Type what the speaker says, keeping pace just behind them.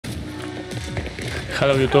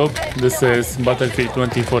Hello YouTube, this is Battlefield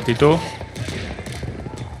 2042.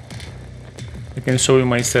 I can show you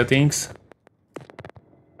my settings.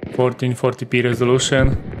 1440p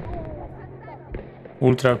resolution,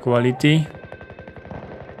 ultra quality,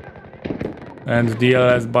 and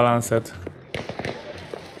DLS balanced.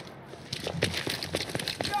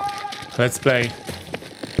 Let's play.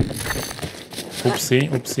 Oopsie,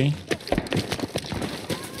 oopsie.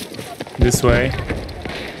 This way.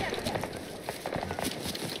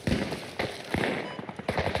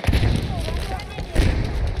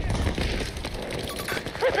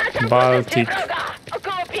 Baltic.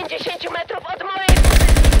 Około 50 metrów od mojej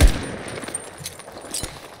pozycji.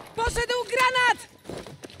 Poszedł granat!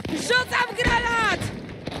 Rzucam granat!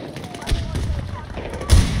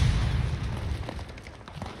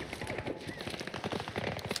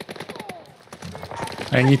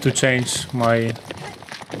 I need to change my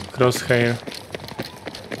crosshair.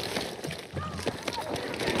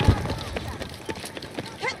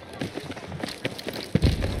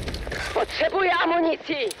 Potrzebuję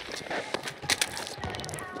amunicji.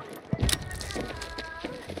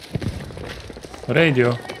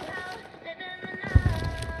 Radio.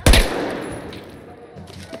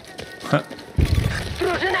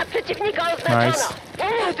 Drużyna przeciwnika oznaczona. Nice.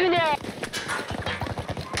 Południe.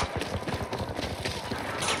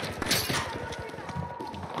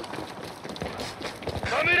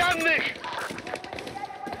 Mamy rannych.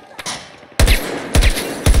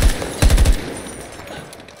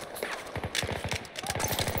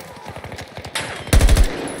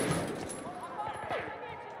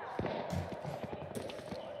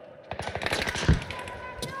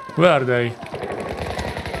 Where are they?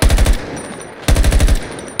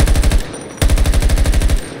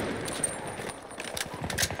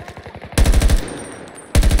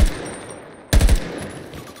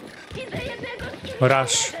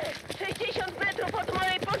 Rush. 60 metrów od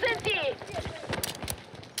mojej pozycji.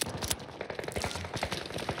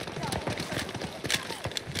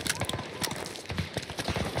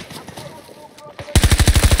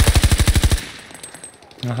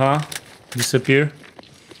 Aha. Disappear.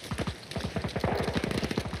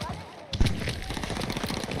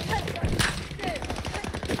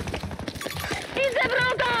 Widzę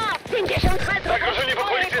wroga! 50 metrów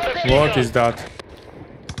od mojej pozycji. What is that?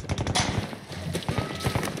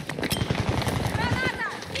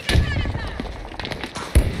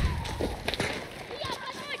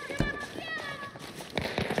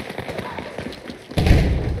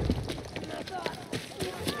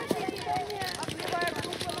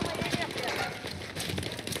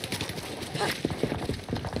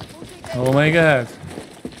 Oh my god.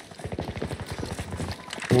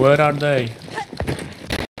 Where are they?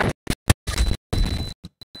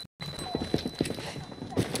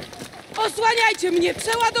 Osłaniajcie mnie,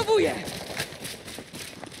 przeładowuję!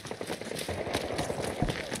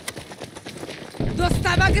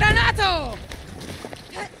 Dostawa granatu!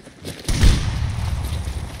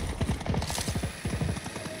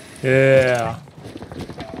 Yeah.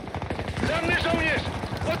 Ranny żołnierz!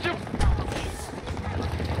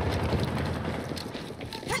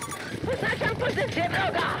 Oznaczam pozycję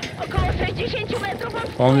wroga! Około 60 metrów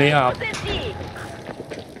od Only mojej up. pozycji!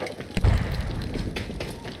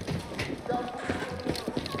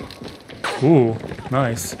 Ooh,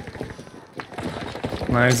 nice.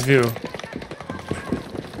 Nice view.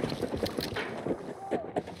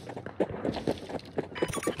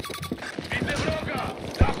 Widzę wroga!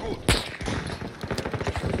 Zachód!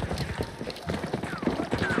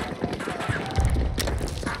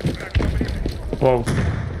 Wow.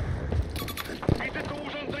 Widzę tu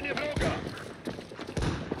urządzenie wroga!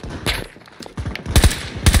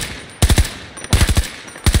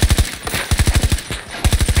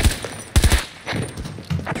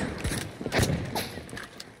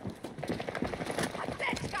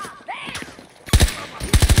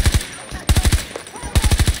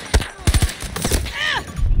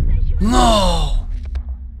 No!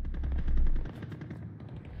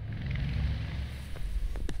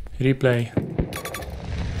 Replay.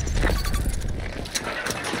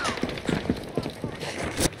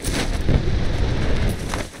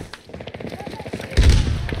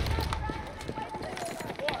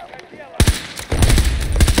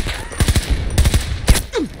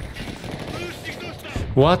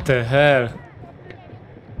 What the hell?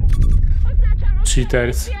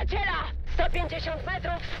 Cheaters. Przyjaciela! 150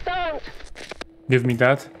 metrów stąd! Give me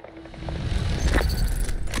that.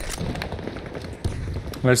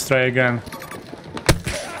 Let's try again.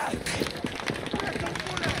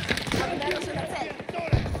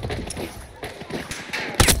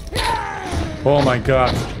 Oh my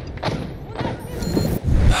god.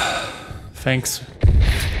 Thanks.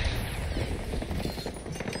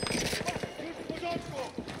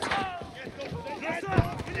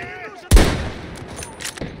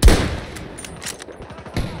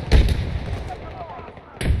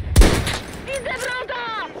 Widzę wroga!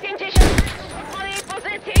 50 w mojej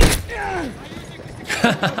pozycji!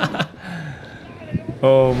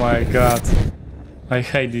 Oh my god. I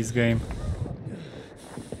hate this game.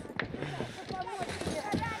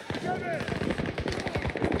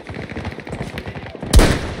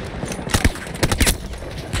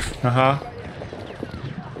 Aha.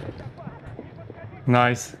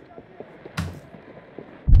 Nice.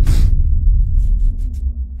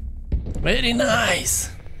 Very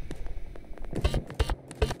nice.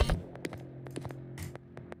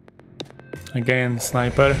 Again,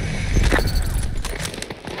 sniper.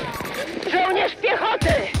 Żołnierz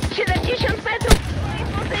piechoty! 70 metrów w mojej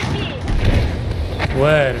pozycji!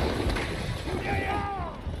 Where?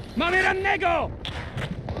 Mamy rannego!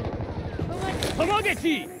 Pomogę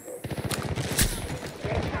ci!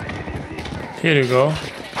 Here you go.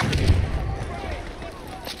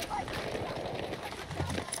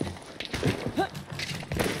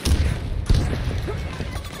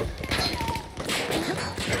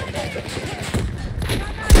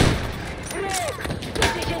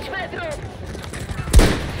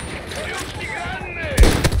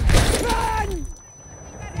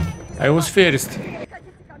 I was first.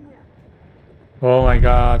 Oh my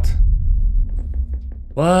god.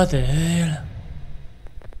 What the hell?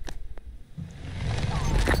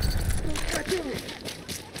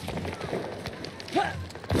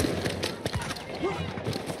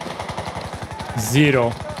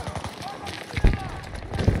 Zero.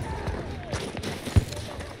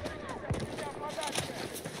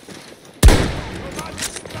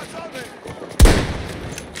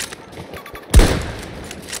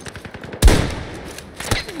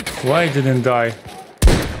 Why I didn't die?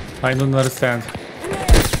 I don't understand.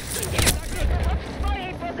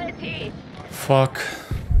 Fuck.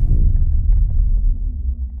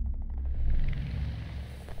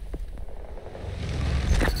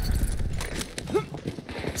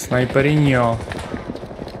 Snajperinio.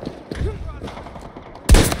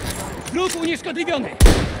 Wróg unieszkodliwiony!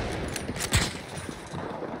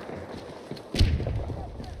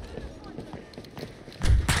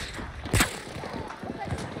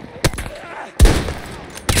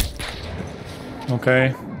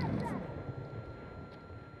 Okay.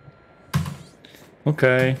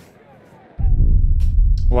 Okay.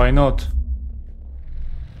 Why not?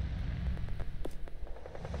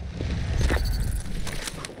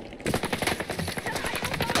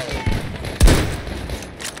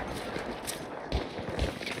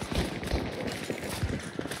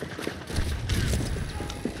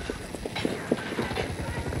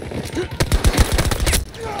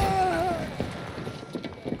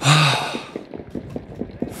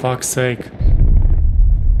 Fuck's sake.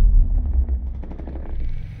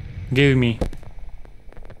 Give me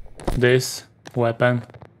this weapon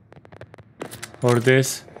or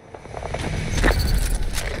this.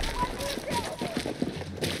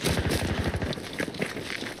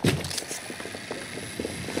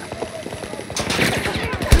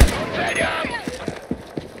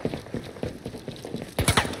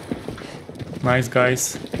 Nice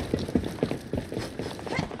guys.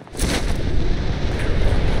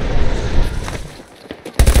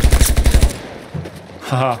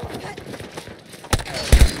 Haha.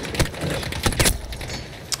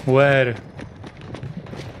 Where?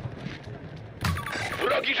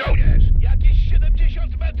 Wrogi żołnierz! Jakieś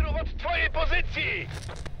 70 metrów od twojej pozycji!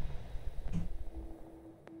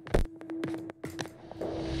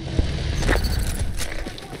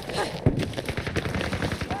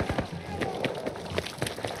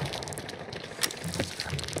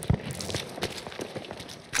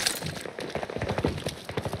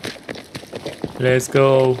 Let's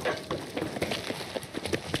go.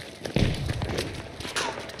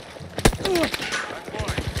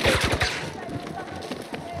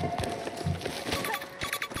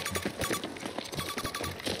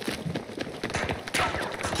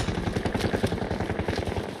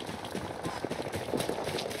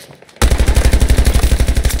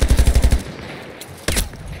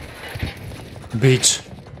 Bitch.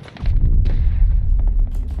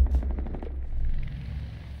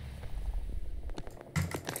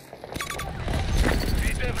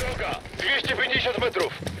 Widzę wroga! 250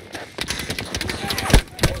 metrów!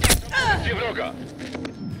 Gdzie wroga?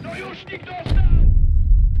 Sojusznik dostał!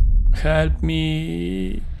 Help me.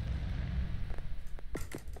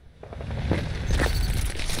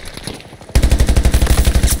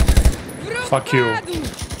 Wróg Fuck you. padł!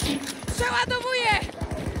 Przeładowuję!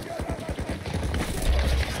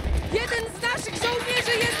 Jeden z naszych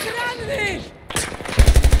żołnierzy jest ranny!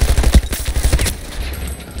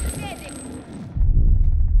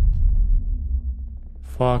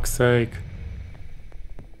 Fuck's sake.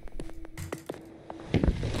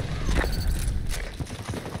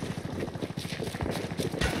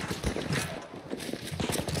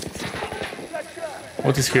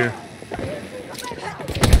 What is here?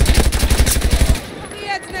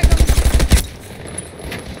 Jednego.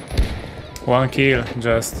 One kill,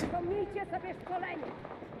 just. Pomnijcie sobie szkolenie.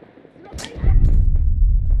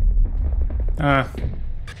 Ah,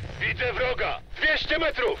 Widzę wroga! 200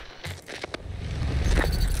 metrów!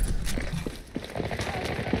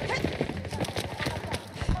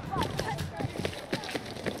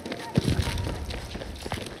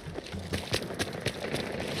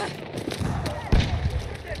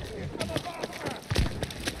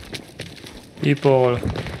 people.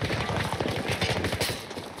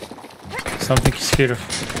 Something is here.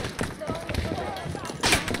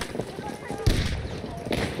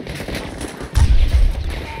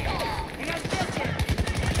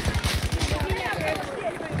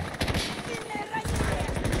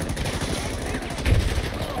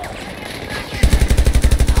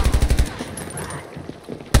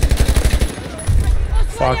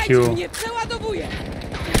 Fuck you. Nie przeładowuję.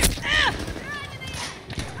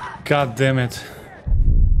 God damn it.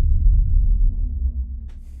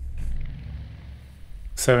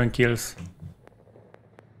 7 kills.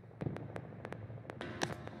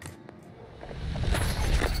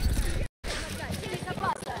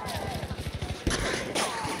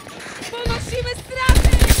 Ponosimy straty.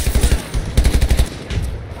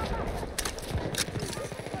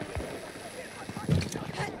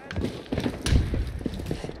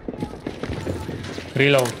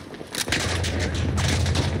 Reload.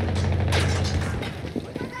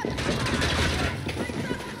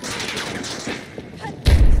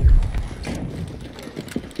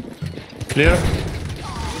 Clear?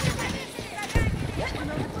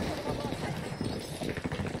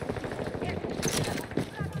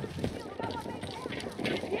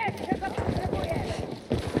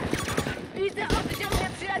 Widzę oddział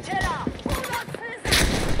nieprzyjaciela!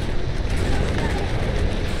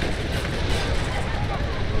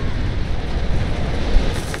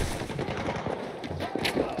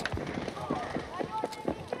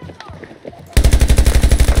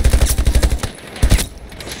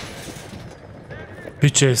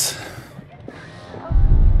 Bitches.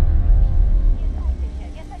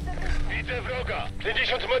 Widzę wroga!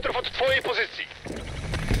 50 metrów od twojej pozycji!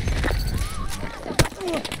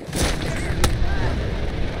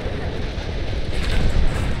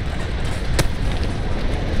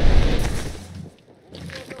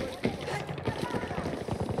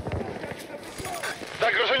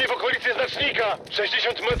 Zagrożenie w okolicy znacznika!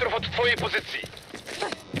 60 metrów od twojej pozycji!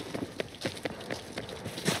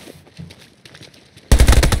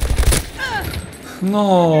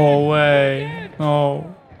 No way. No.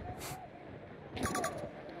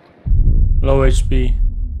 Low HP.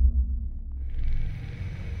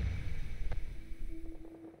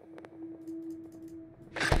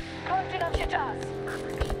 Kończy nam się czas!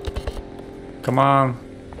 Come on.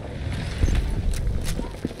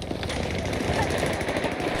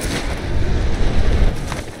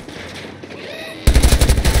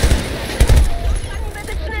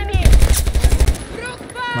 Medycznymi!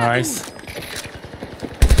 Nice.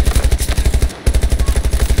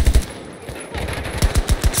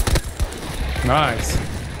 Nice.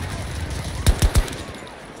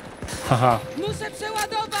 Haha. Muszę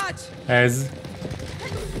przeładować. Ez.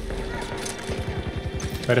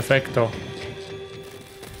 Perfecto.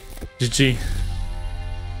 GG.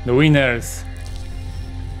 The winners.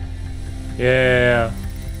 Yeah.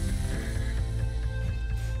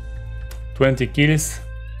 20 kills.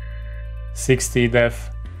 60 death.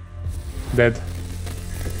 Dead.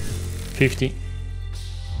 50.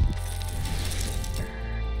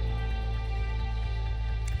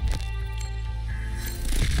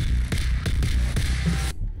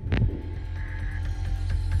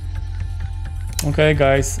 Okay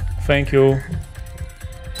guys, thank you.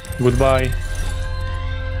 Goodbye.